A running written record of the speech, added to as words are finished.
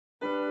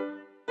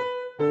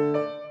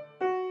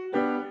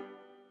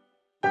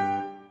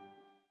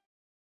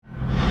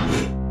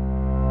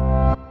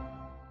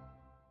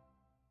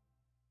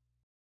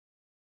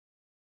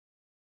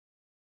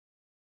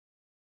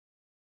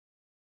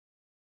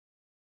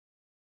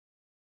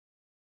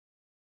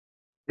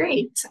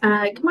Great.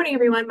 Good morning,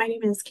 everyone. My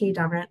name is Kay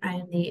Domrett. I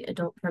am the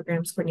Adult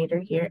Programs Coordinator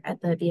here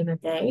at the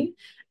VMFA.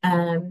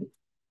 Um,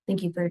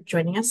 Thank you for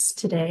joining us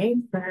today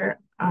for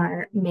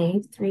our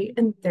May 3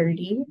 and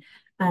 30.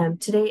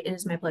 Today it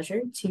is my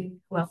pleasure to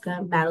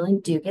welcome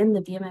Madeleine Dugan, the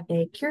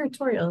VMFA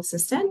Curatorial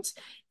Assistant,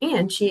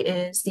 and she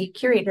is the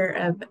curator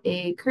of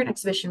a current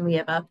exhibition we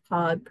have up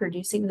called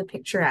Producing the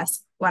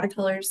Picturesque: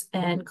 Watercolors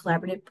and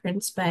Collaborative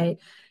Prints by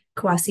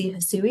Kawase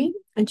Hasui,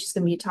 and she's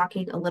going to be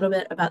talking a little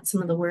bit about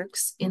some of the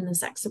works in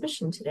this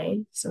exhibition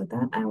today. So with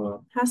that, I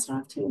will pass it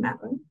off to you,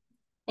 Madeline.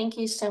 Thank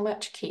you so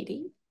much,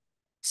 Katie.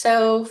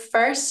 So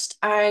first,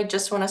 I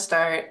just want to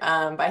start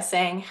by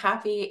saying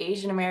Happy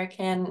Asian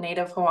American,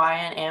 Native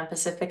Hawaiian, and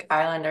Pacific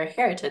Islander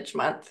Heritage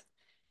Month.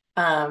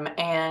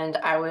 And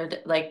I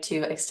would like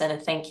to extend a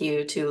thank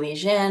you to Li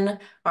Jin,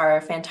 our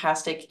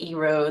fantastic E.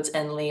 Rhodes,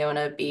 and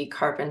Leona B.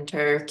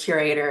 Carpenter,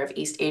 curator of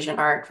East Asian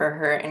art, for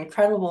her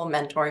incredible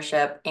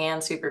mentorship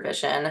and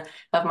supervision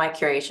of my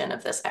curation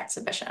of this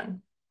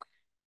exhibition.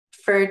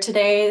 For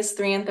today's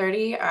 3 and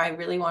 30, I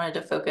really wanted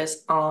to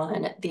focus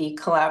on the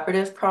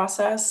collaborative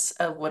process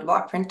of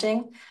woodblock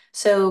printing.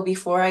 So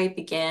before I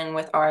begin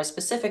with our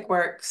specific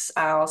works,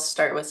 I'll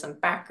start with some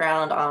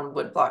background on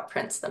woodblock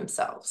prints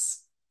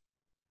themselves.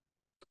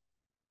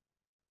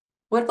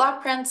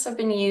 Woodblock prints have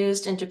been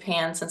used in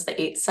Japan since the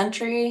 8th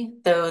century,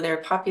 though their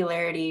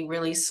popularity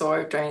really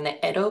soared during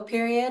the Edo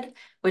period,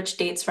 which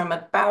dates from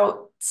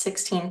about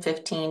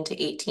 1615 to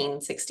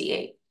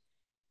 1868.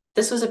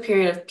 This was a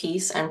period of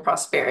peace and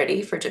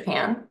prosperity for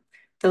Japan.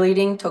 The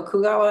leading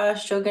Tokugawa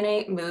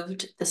shogunate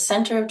moved the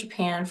center of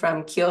Japan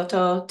from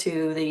Kyoto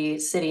to the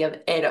city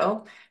of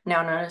Edo,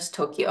 now known as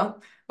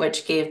Tokyo,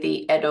 which gave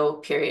the Edo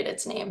period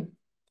its name.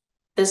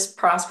 This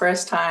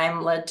prosperous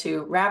time led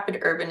to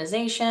rapid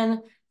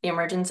urbanization, the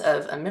emergence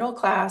of a middle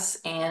class,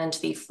 and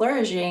the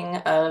flourishing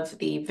of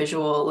the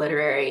visual,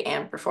 literary,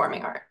 and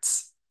performing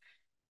arts.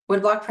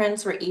 Woodblock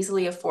prints were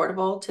easily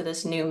affordable to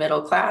this new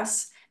middle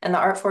class, and the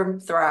art form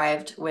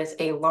thrived with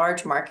a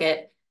large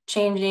market,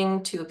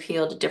 changing to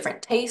appeal to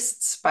different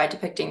tastes by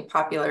depicting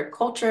popular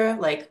culture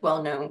like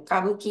well-known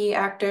kabuki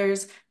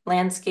actors,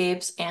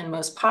 landscapes, and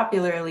most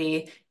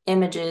popularly,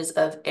 images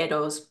of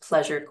Edo's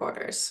pleasure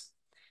quarters.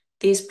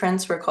 These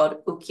prints were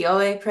called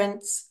ukiyo-e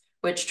prints,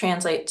 which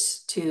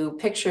translates to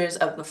pictures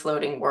of the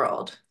floating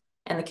world.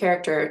 And the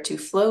character "to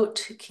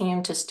float"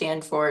 came to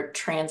stand for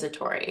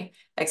transitory,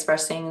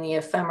 expressing the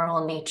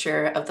ephemeral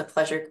nature of the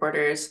pleasure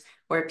quarters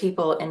where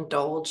people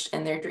indulged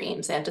in their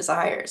dreams and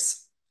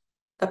desires.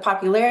 The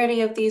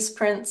popularity of these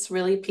prints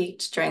really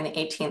peaked during the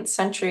 18th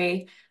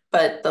century,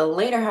 but the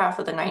later half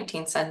of the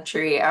 19th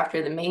century,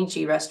 after the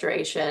Meiji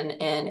Restoration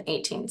in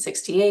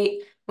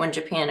 1868, when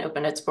Japan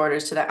opened its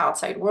borders to the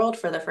outside world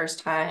for the first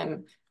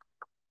time,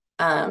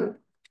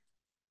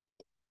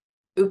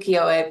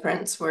 ukiyo-e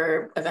prints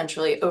were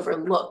eventually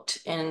overlooked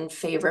in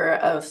favor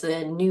of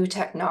the new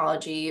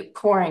technology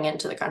pouring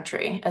into the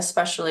country,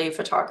 especially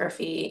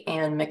photography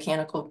and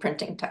mechanical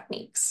printing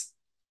techniques.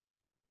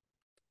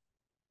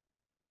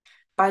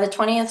 By the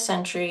 20th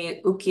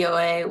century,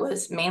 ukiyo-e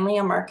was mainly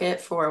a market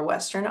for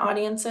Western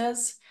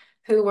audiences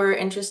who were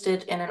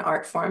interested in an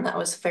art form that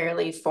was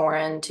fairly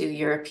foreign to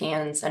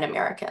Europeans and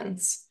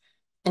Americans.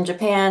 In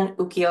Japan,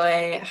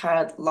 ukiyo-e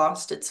had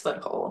lost its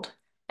foothold,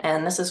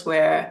 and this is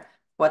where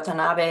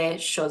Watanabe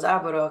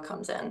Shōzaburō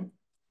comes in.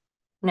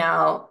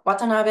 Now,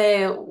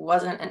 Watanabe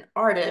wasn't an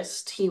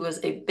artist, he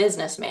was a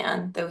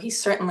businessman, though he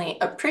certainly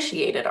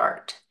appreciated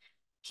art.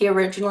 He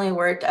originally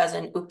worked as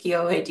an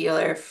ukiyo-e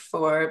dealer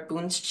for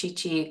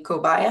Bunshichi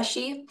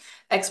Kobayashi,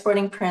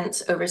 exporting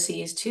prints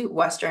overseas to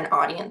Western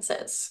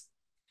audiences.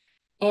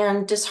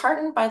 And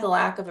disheartened by the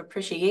lack of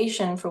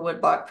appreciation for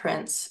woodblock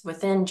prints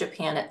within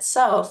Japan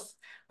itself,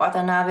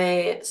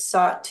 Watanabe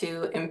sought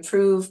to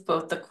improve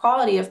both the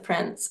quality of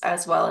prints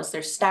as well as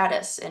their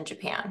status in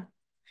Japan.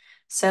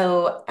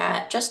 So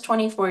at just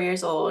 24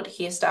 years old,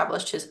 he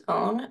established his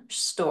own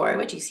store,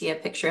 which you see a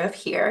picture of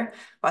here,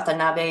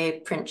 Watanabe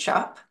Print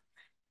Shop.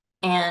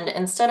 And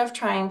instead of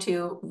trying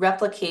to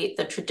replicate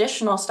the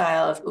traditional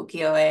style of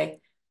ukiyo-e,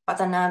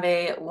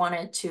 Watanabe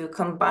wanted to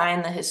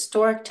combine the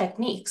historic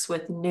techniques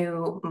with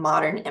new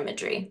modern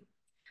imagery.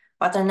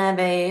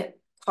 Watanabe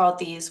called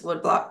these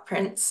woodblock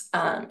prints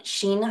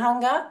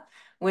shin-hanga,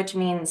 which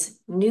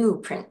means new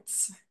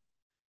prints.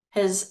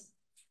 His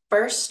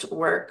first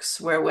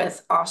works were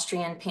with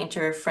Austrian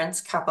painter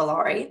Franz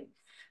Capellari,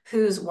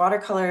 whose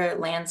watercolor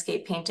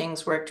landscape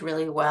paintings worked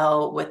really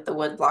well with the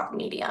woodblock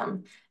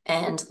medium,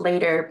 and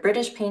later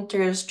British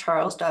painters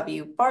Charles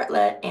W.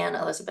 Bartlett and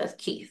Elizabeth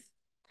Keith.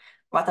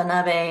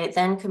 Watanabe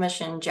then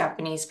commissioned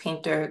Japanese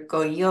painter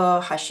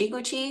Goyo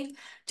Hashiguchi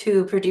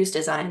to produce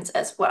designs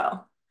as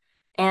well.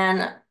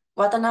 And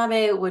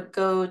Watanabe would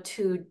go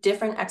to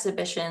different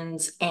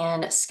exhibitions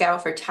and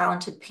scout for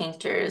talented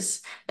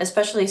painters,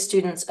 especially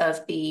students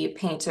of the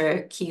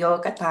painter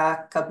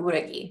Kiyokata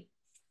Kaburagi,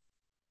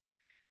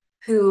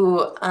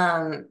 who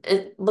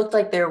it looked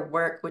like their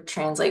work would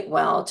translate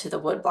well to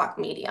the woodblock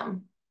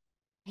medium.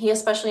 He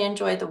especially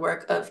enjoyed the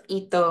work of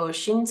Ito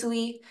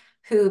Shinzui,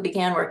 who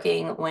began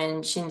working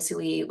when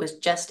Shinsui was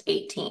just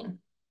 18.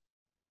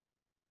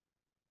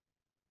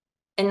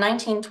 In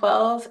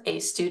 1912, a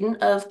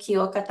student of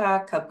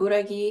Kyokata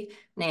Kaburagi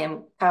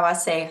named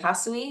Kawase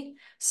Hasui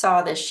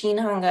saw the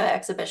shin-hanga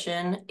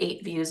exhibition,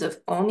 8 Views of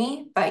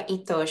Omi by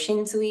Ito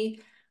Shinsui,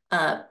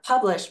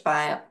 published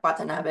by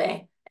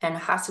Watanabe, and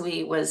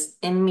Hasui was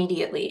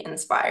immediately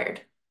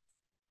inspired.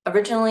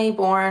 Originally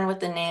born with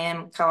the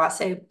name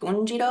Kawase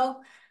Bunjiro,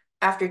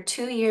 after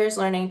 2 years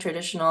learning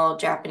traditional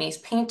Japanese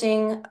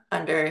painting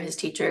under his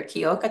teacher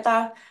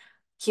Kyokata,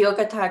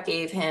 Kyokata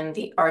gave him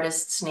the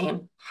artist's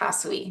name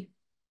Hasui.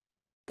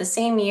 The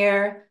same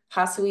year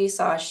Hasui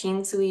saw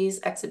Shinsui's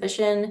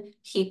exhibition,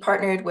 he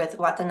partnered with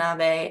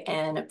Watanabe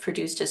and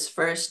produced his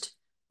first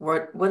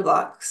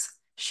woodblocks,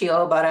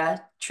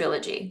 Shiobara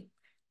trilogy.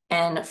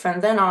 And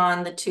from then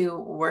on, the two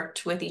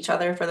worked with each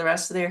other for the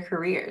rest of their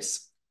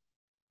careers.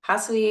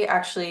 Hasui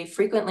actually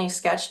frequently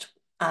sketched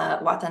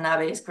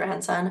Watanabe's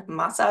grandson,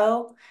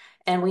 Masao,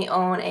 and we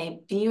own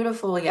a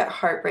beautiful yet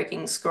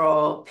heartbreaking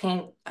scroll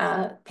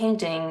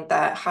painting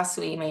that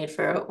Hasui made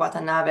for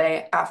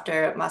Watanabe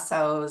after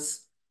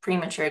Masao's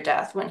premature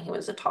death when he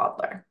was a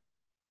toddler.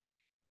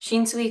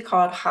 Shinsui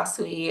called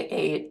Hasui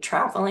a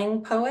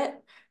traveling poet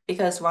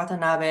because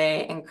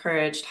Watanabe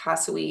encouraged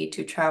Hasui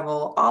to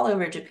travel all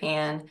over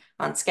Japan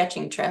on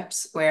sketching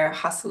trips where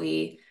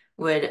Hasui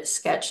would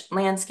sketch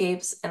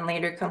landscapes and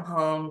later come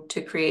home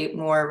to create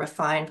more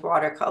refined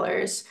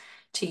watercolors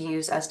to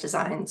use as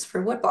designs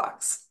for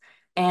woodblocks.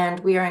 And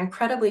we are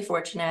incredibly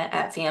fortunate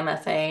at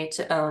VMFA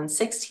to own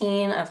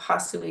 16 of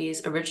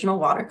Hasui's original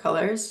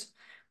watercolors,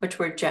 which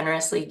were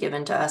generously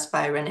given to us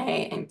by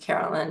Renee and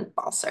Carolyn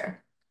Balser.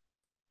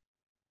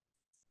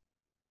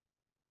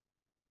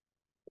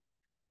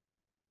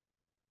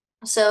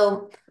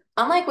 So,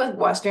 unlike with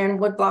Western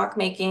woodblock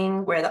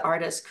making, where the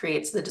artist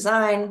creates the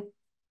design,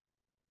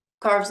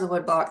 carves the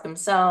woodblock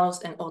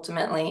themselves, and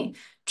ultimately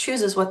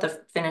chooses what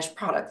the finished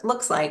product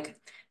looks like,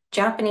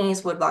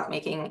 Japanese woodblock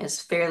making is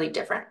fairly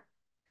different.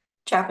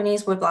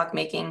 Japanese woodblock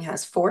making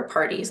has 4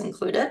 parties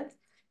included.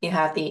 You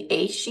have the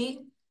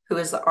eishi, who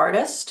is the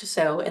artist,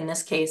 so in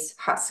this case,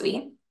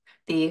 Hasui,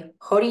 the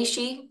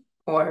horishi,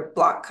 or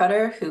block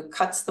cutter, who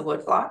cuts the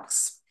wood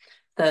blocks,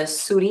 the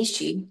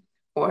surishi,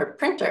 or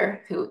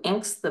printer, who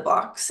inks the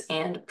blocks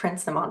and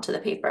prints them onto the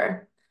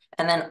paper.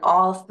 And then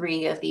all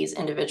 3 of these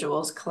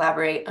individuals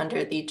collaborate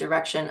under the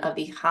direction of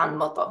the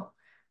hanmoto,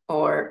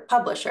 or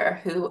publisher,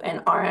 who in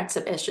our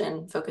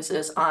exhibition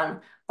focuses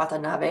on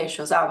Watanabe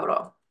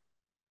Shōzaburō.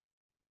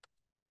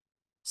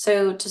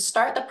 So to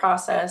start the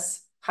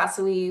process,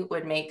 Hasui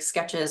would make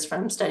sketches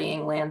from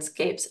studying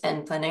landscapes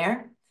en plein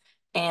air,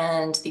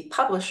 and the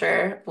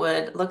publisher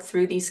would look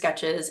through these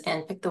sketches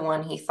and pick the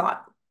one he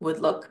thought would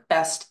look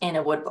best in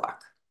a woodblock.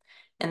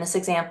 In this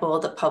example,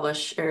 the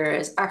publisher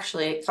is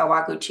actually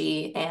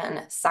Kawaguchi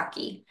and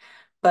Saki,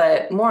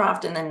 but more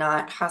often than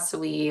not,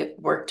 Hasui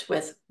worked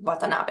with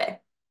Watanabe.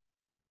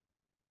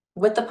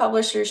 With the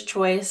publisher's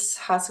choice,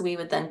 Hasui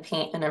would then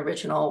paint an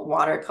original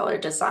watercolor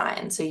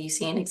design. So you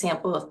see an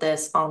example of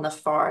this on the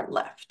far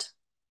left.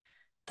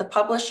 The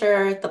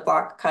publisher, the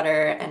block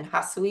cutter, and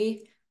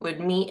Hasui would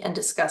meet and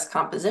discuss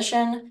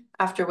composition,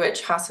 after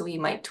which Hasui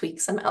might tweak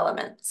some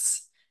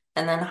elements.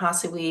 And then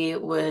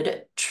Hasui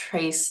would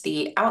trace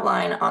the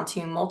outline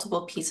onto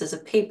multiple pieces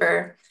of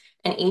paper,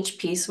 and each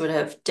piece would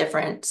have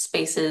different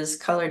spaces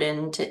colored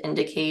in to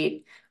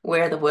indicate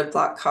where the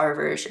woodblock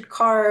carver should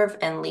carve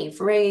and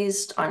leave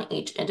raised on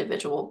each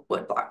individual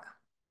woodblock.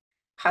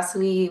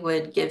 Hasui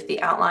would give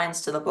the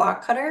outlines to the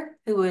block cutter,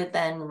 who would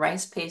then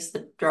rice paste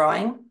the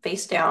drawing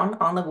face down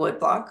on the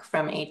woodblock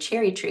from a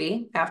cherry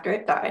tree after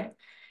it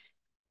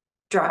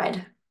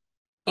dried,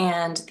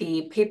 and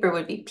the paper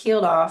would be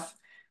peeled off,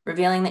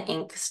 revealing the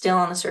ink still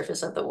on the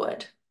surface of the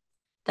wood.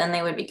 Then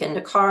they would begin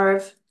to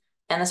carve,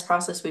 and this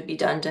process would be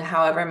done to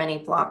however many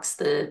blocks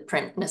the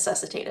print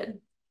necessitated.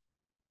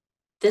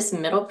 This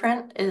middle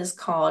print is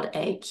called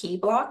a key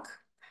block.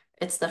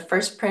 It's the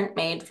first print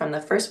made from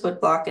the first wood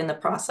block in the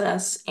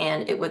process,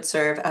 and it would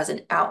serve as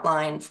an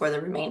outline for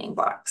the remaining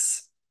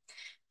blocks.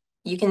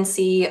 You can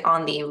see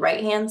on the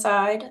right-hand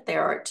side,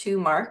 there are 2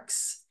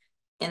 marks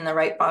in the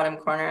right bottom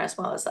corner as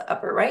well as the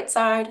upper right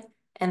side,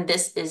 and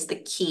this is the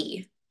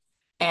key.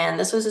 And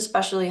this was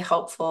especially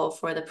helpful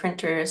for the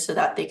printers so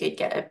that they could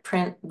get a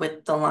print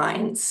with the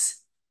lines,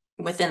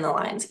 within the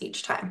lines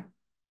each time.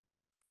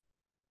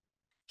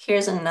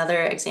 Here's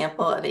another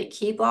example of a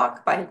key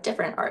block by a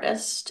different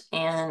artist,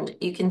 and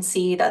you can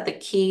see that the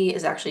key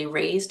is actually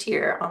raised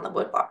here on the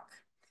woodblock.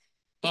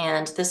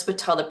 And this would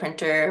tell the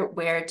printer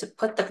where to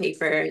put the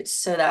paper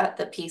so that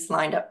the piece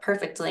lined up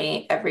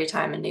perfectly every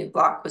time a new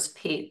block was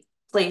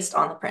placed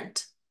on the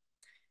print.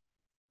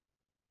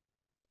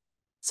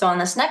 So on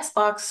this next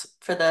box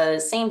for the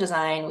same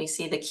design, we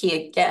see the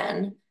key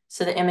again,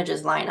 so the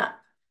images line up.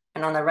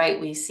 And on the right,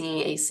 we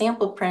see a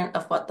sample print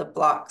of what the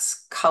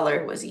block's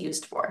color was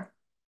used for.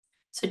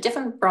 So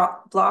different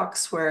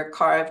blocks were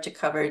carved to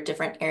cover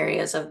different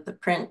areas of the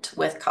print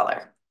with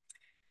color.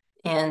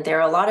 And there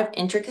are a lot of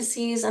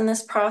intricacies in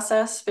this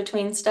process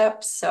between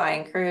steps, so I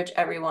encourage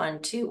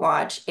everyone to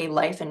watch A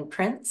Life in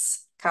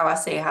Prints,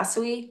 Kawase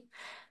Hasui,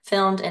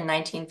 filmed in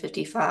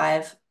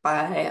 1955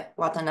 by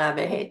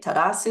Watanabe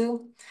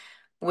Shōzaburō,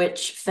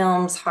 which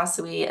films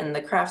Hasui and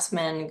the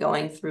craftsman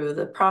going through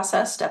the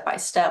process step by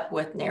step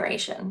with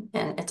narration.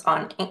 And it's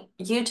on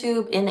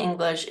YouTube in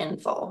English in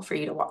full for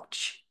you to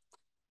watch.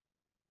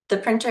 The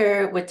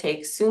printer would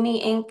take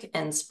sumi ink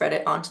and spread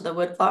it onto the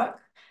woodblock,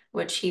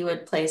 which he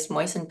would place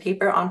moistened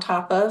paper on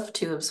top of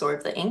to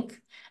absorb the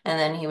ink. And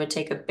then he would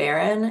take a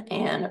baren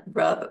and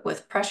rub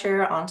with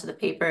pressure onto the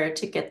paper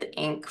to get the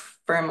ink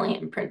firmly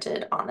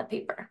imprinted on the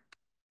paper.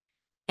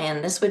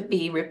 And this would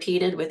be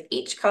repeated with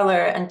each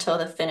color until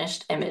the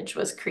finished image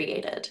was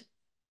created.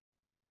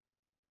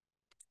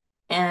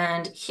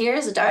 And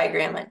here's a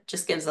diagram that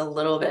just gives a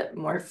little bit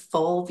more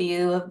full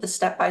view of the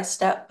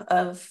step-by-step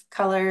of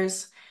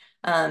colors.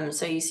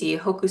 So you see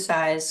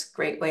Hokusai's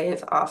Great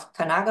Wave off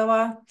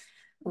Kanagawa,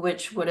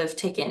 which would have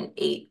taken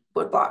 8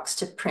 woodblocks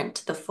to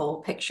print the full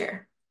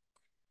picture.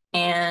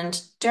 And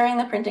during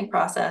the printing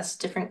process,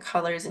 different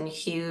colors and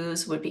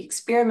hues would be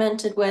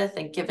experimented with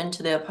and given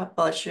to the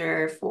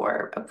publisher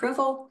for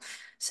approval.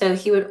 So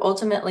he would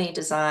ultimately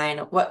design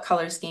what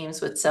color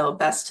schemes would sell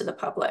best to the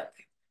public.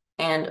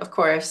 And of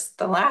course,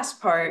 the last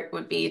part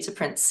would be to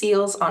print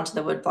seals onto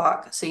the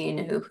woodblock so you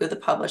knew who the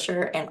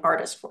publisher and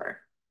artist were.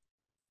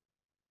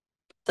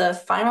 The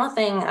final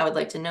thing I would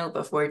like to note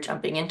before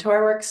jumping into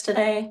our works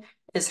today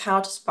is how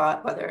to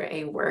spot whether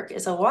a work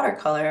is a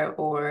watercolor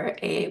or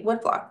a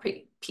woodblock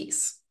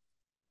piece.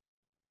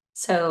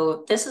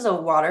 So this is a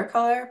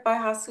watercolor by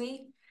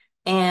Hasui,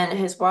 and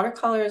his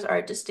watercolors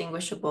are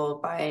distinguishable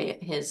by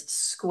his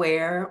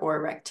square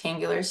or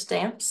rectangular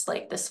stamps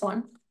like this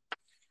one.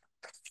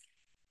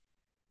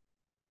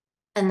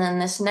 And then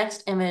this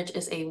next image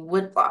is a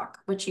woodblock,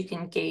 which you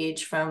can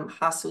gauge from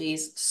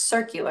Hasui's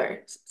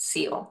circular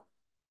seal.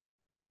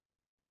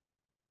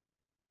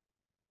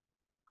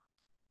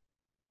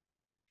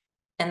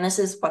 And this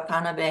is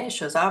Watanabe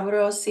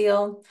Shōzaburō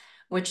seal,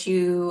 which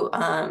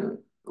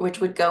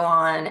would go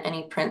on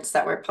any prints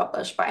that were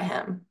published by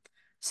him.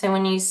 So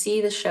when you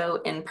see the show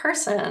in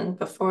person,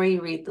 before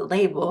you read the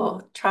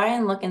label, try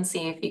and look and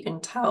see if you can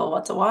tell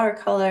what's a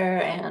watercolor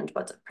and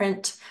what's a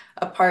print,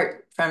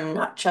 apart from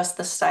not just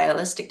the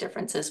stylistic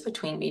differences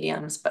between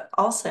mediums, but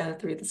also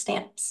through the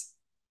stamps.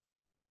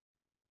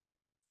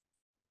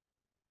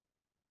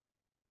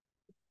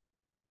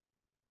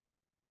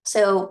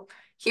 So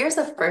here's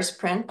the first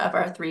print of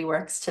our 3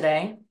 works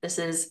today. This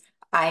is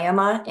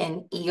Ayama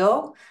in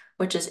Iyo,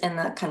 which is in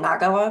the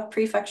Kanagawa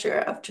Prefecture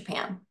of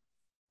Japan.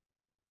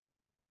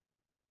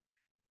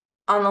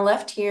 On the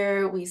left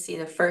here, we see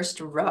the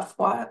first rough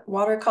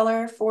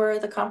watercolor for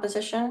the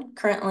composition,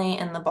 currently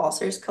in the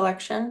Balsers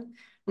collection,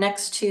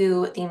 next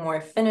to the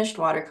more finished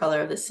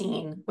watercolor of the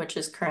scene, which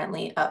is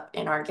currently up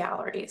in our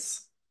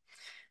galleries.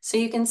 So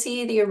you can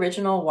see the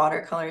original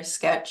watercolor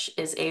sketch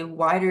is a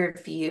wider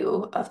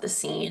view of the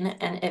scene,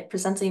 and it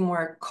presents a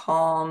more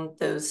calm,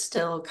 though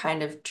still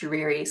kind of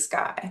dreary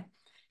sky.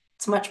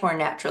 It's much more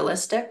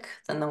naturalistic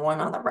than the one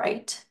on the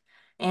right.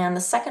 And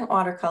the second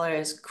watercolor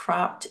is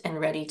cropped and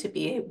ready to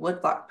be a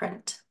woodblock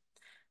print.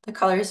 The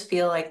colors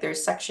feel like they're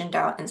sectioned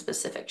out in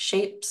specific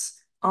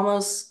shapes,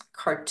 almost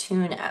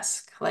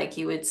cartoon-esque, like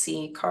you would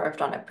see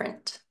carved on a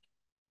print.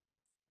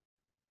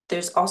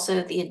 There's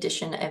also the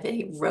addition of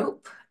a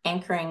rope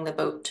anchoring the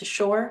boat to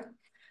shore.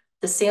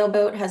 The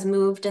sailboat has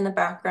moved in the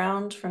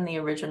background from the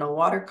original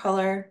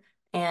watercolor,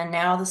 and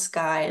now the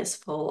sky is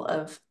full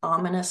of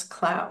ominous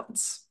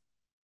clouds.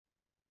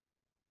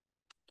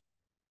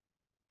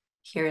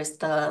 Here's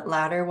the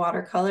latter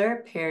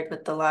watercolor paired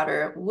with the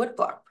latter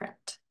woodblock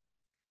print.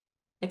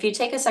 If you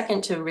take a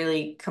second to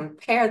really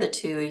compare the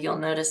two, you'll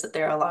notice that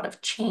there are a lot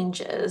of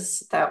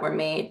changes that were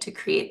made to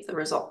create the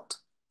result.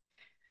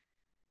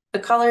 The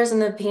colors in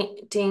the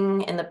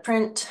painting and the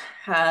print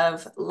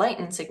have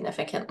lightened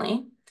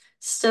significantly,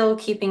 still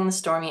keeping the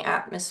stormy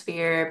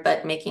atmosphere,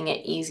 but making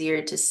it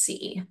easier to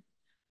see.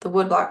 The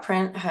woodblock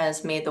print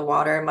has made the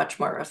water much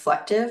more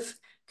reflective,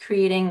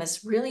 creating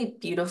this really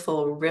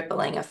beautiful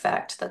rippling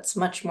effect that's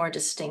much more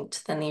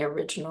distinct than the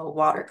original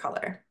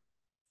watercolor.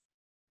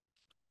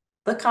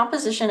 The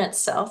composition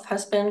itself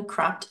has been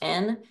cropped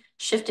in,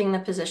 shifting the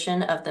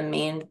position of the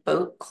main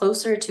boat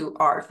closer to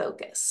our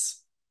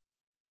focus.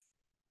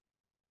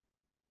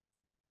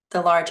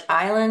 The large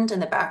island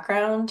in the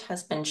background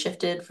has been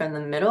shifted from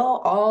the middle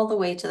all the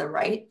way to the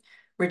right,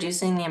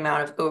 reducing the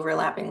amount of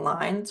overlapping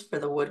lines for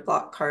the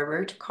woodblock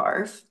carver to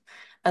carve,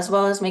 as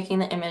well as making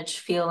the image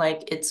feel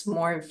like it's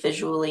more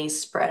visually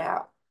spread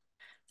out.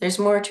 There's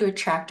more to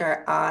attract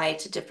our eye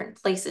to different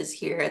places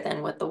here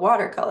than with the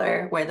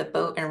watercolor, where the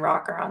boat and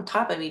rock are on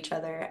top of each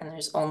other and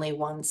there's only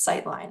one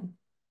sight line.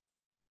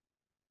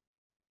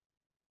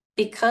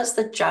 Because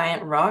the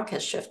giant rock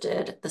has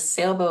shifted, the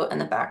sailboat in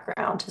the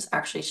background has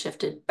actually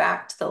shifted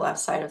back to the left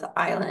side of the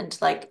island,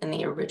 like in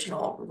the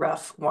original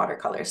rough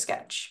watercolor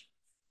sketch.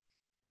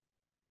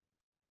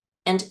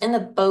 And in the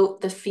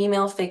boat, the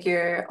female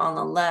figure on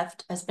the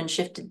left has been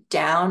shifted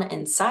down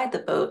inside the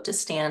boat to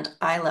stand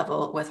eye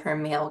level with her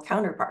male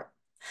counterpart.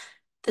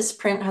 This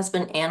print has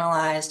been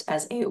analyzed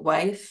as a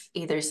wife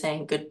either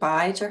saying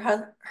goodbye to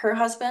her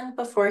husband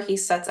before he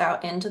sets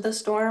out into the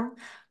storm,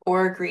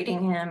 or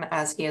greeting him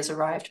as he has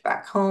arrived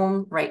back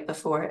home right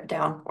before a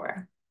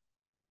downpour.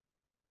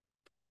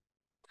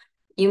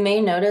 You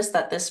may notice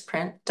that this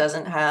print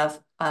doesn't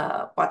have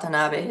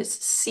Watanabe's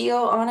seal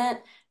on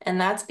it, and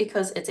that's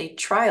because it's a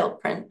trial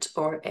print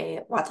or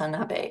a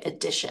Watanabe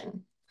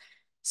edition.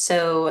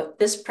 So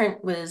this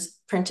print was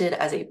printed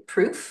as a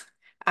proof,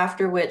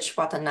 after which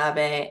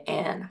Watanabe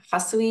and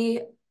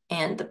Hasui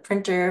and the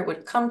printer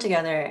would come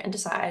together and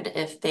decide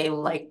if they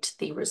liked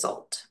the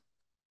result.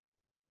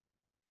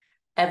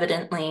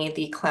 Evidently,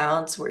 the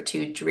clouds were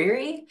too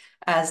dreary,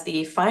 as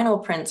the final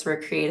prints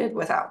were created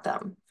without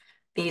them.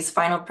 These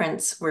final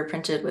prints were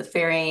printed with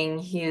varying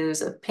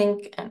hues of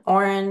pink and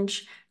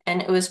orange,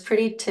 and it was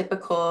pretty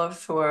typical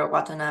for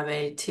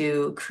Watanabe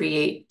to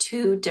create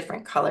two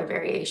different color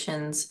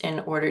variations in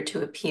order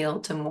to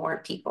appeal to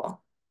more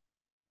people.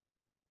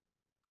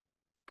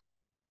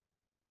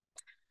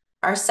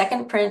 Our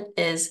second print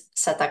is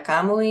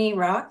Satakamui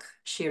Rock,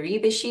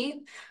 Shiribishi,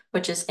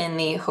 which is in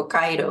the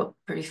Hokkaido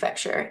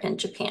prefecture in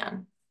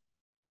Japan.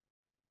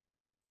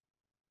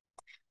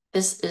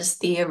 This is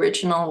the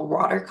original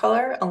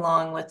watercolor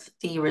along with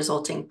the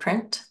resulting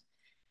print.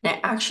 And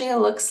it actually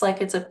looks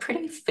like it's a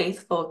pretty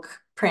faithful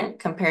print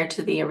compared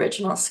to the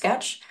original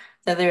sketch,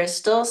 though there are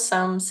still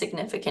some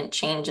significant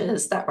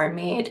changes that were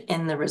made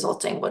in the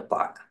resulting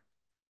woodblock.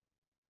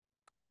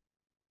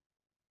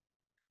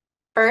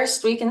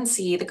 First, we can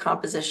see the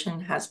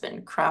composition has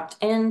been cropped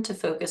in to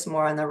focus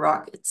more on the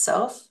rock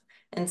itself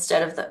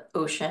instead of the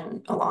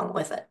ocean along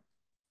with it.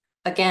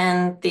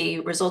 Again,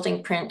 the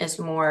resulting print is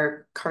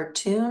more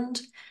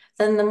cartooned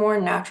than the more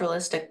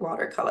naturalistic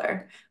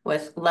watercolor,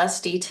 with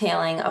less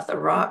detailing of the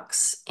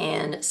rocks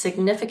and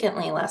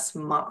significantly less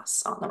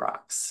moss on the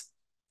rocks.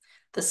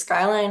 The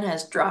skyline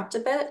has dropped a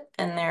bit,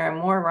 and there are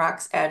more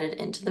rocks added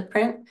into the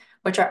print,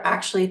 which are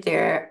actually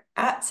there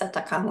at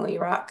Satakamui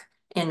Rock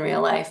in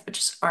real life, but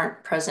just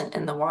aren't present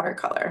in the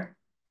watercolor.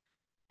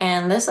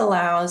 And this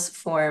allows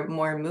for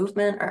more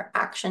movement or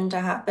action to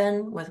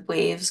happen, with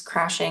waves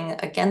crashing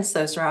against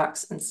those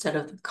rocks instead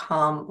of the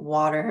calm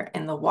water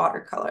in the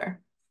watercolor.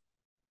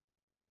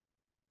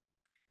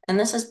 And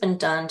this has been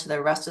done to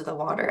the rest of the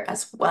water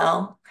as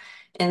well.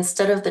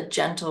 Instead of the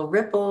gentle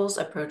ripples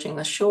approaching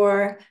the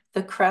shore,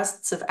 the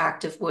crests of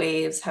active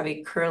waves have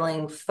a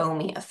curling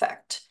foamy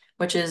effect,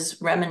 which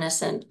is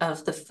reminiscent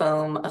of the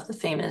foam of the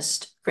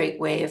famous Great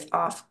Wave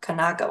off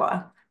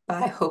Kanagawa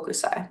by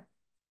Hokusai.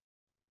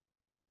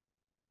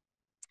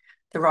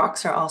 The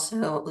rocks are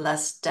also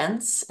less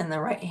dense in the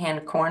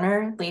right-hand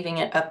corner, leaving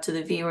it up to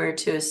the viewer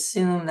to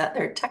assume that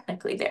they're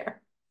technically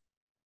there.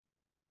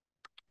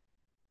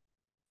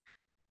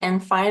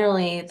 And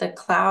finally, the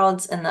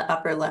clouds in the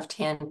upper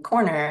left-hand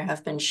corner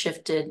have been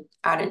shifted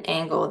at an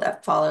angle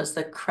that follows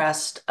the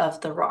crest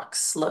of the rock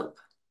slope.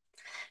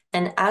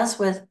 And as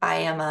with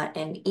Ayama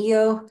and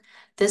Iyo,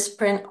 this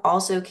print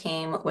also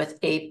came with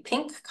a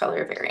pink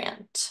color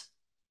variant.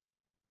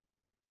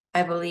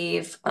 I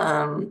believe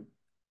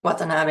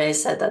Watanabe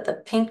said that the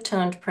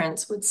pink-toned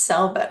prints would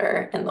sell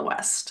better in the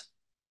West.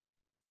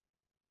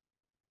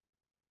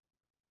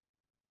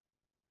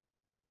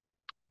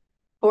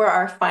 For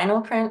our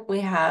final print, we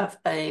have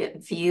a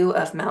view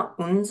of Mount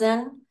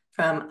Unzen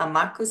from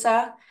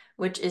Amakusa,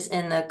 which is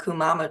in the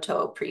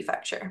Kumamoto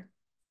prefecture.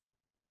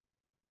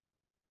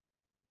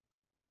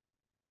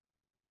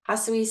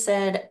 Hasui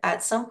said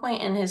at some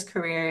point in his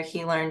career,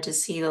 he learned to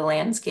see the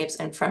landscapes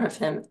in front of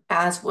him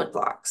as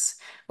woodblocks,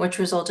 which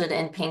resulted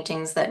in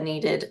paintings that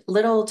needed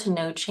little to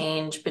no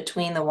change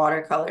between the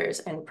watercolors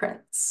and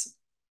prints.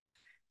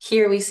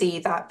 Here we see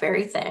that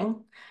very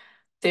thing.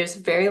 There's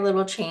very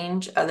little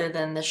change other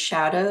than the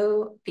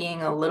shadow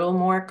being a little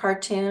more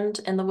cartooned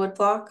in the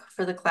woodblock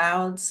for the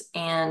clouds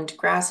and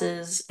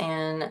grasses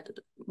and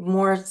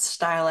more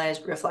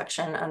stylized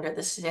reflection under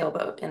the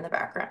sailboat in the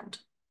background.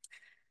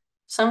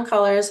 Some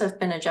colors have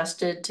been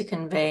adjusted to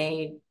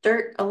convey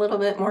dirt a little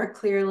bit more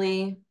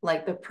clearly,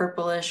 like the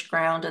purplish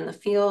ground in the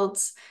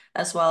fields,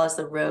 as well as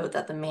the road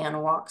that the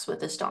man walks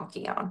with his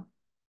donkey on.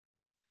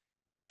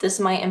 This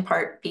might in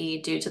part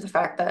be due to the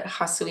fact that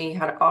Hasui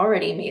had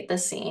already made the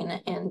scene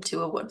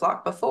into a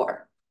woodblock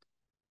before.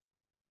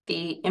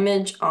 The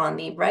image on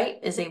the right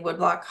is a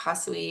woodblock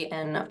Hasui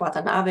and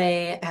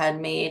Watanabe had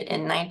made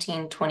in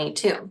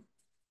 1922.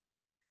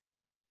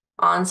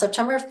 On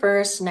September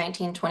 1st,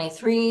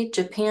 1923,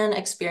 Japan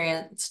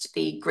experienced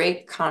the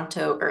Great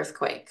Kanto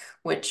earthquake,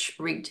 which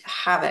wreaked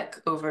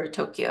havoc over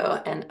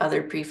Tokyo and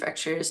other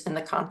prefectures in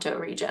the Kanto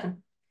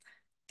region.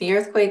 The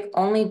earthquake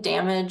only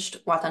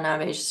damaged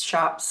Watanabe's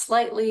shop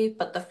slightly,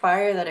 but the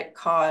fire that it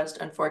caused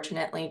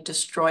unfortunately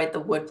destroyed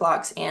the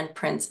woodblocks and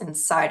prints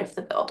inside of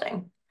the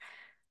building.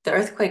 The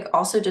earthquake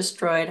also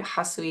destroyed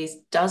Hasui's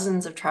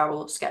dozens of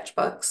travel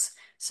sketchbooks,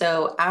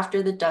 So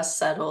after the dust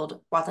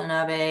settled,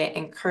 Watanabe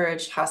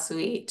encouraged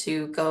Hasui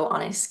to go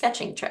on a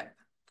sketching trip.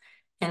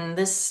 And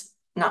this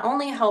not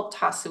only helped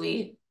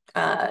Hasui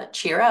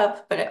cheer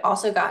up, but it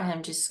also got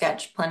him to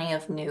sketch plenty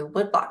of new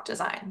woodblock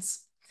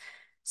designs.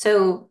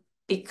 So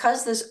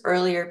because this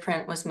earlier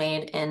print was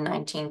made in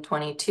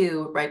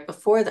 1922, right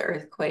before the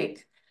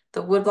earthquake,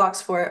 the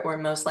woodblocks for it were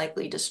most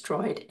likely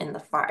destroyed in the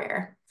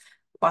fire.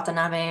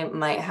 Watanabe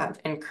might have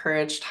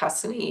encouraged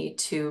Hasui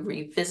to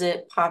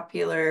revisit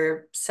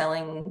popular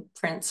selling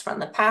prints from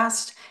the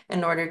past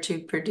in order to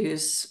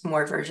produce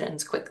more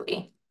versions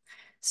quickly.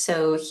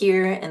 So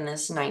here in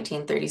this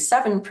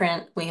 1937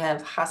 print, we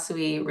have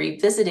Hasui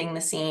revisiting the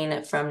scene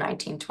from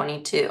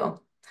 1922.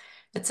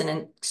 It's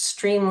an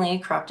extremely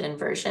cropped in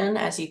version,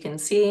 as you can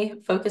see,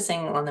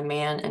 focusing on the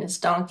man and his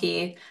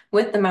donkey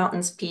with the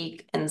mountain's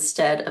peak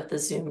instead of the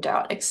zoomed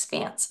out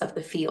expanse of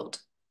the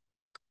field.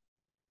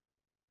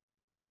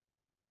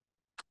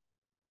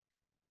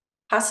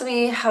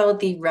 Hasui held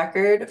the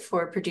record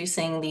for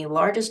producing the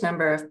largest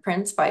number of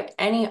prints by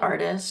any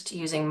artist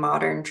using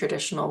modern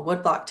traditional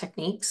woodblock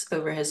techniques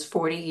over his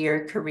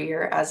 40-year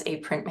career as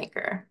a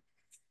printmaker.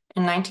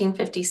 In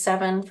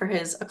 1957, for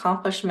his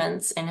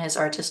accomplishments in his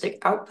artistic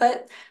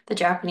output, the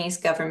Japanese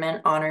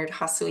government honored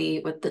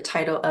Hasui with the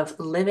title of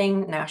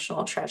Living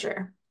National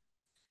Treasure.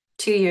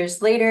 2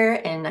 years later,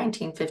 in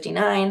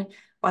 1959,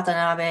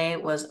 Watanabe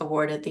was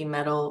awarded the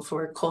Medal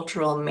for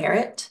Cultural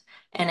Merit,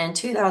 and in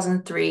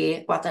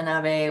 2003,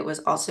 Watanabe was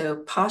also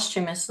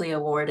posthumously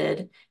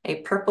awarded a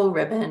purple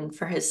ribbon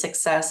for his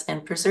success in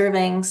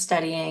preserving,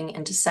 studying,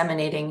 and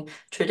disseminating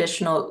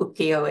traditional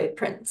ukiyo-e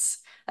prints,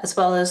 as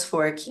well as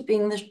for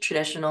keeping the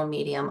traditional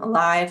medium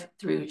alive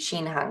through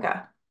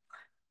shin-hanga.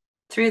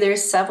 Through their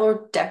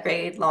several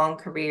decade-long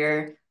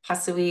career,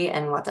 Hasui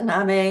and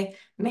Watanabe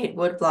made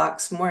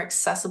woodblocks more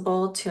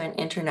accessible to an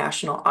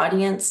international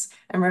audience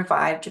and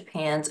revived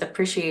Japan's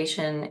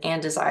appreciation and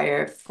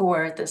desire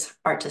for this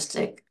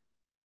artistic,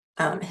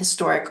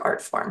 historic art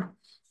form.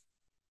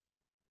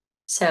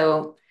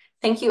 So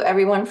thank you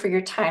everyone for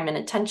your time and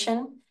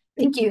attention.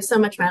 Thank you so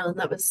much, Madeleine.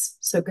 That was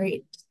so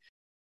great.